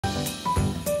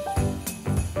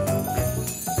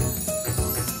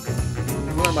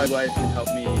or my wife can help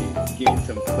me gain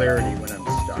some clarity when I'm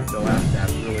stuck. They'll have to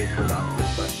have really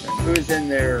provocative questions. Who's in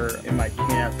there in my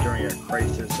camp during a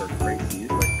crisis or crises,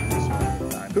 like this moment in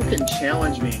time? Who can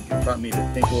challenge me and confront me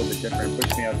to think a little bit different,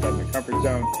 push me outside my comfort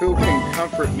zone? Who can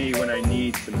comfort me when I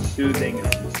need some soothing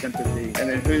and some sympathy? And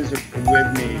then who's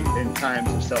with me in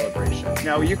times of celebration?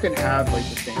 Now, you can have like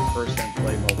the same person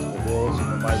play multiple roles. You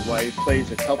know, my wife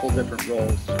plays a couple different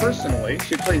roles personally.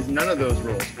 She plays none of those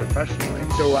roles professionally.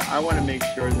 So I want to make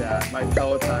sure that my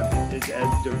Peloton is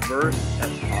as diverse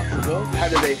as possible. How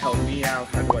do they help me out?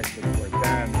 How do I support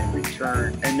them in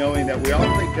return? And knowing that we all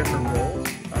play different roles,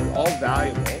 are all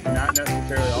valuable, not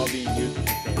necessarily all being used at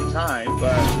the same time,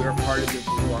 but we're part of this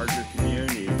larger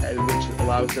community, which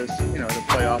allows us, to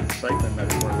play off the cycling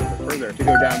metaphor a little bit further, to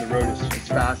go down the road as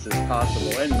fast as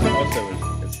possible and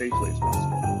also as safely as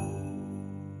possible.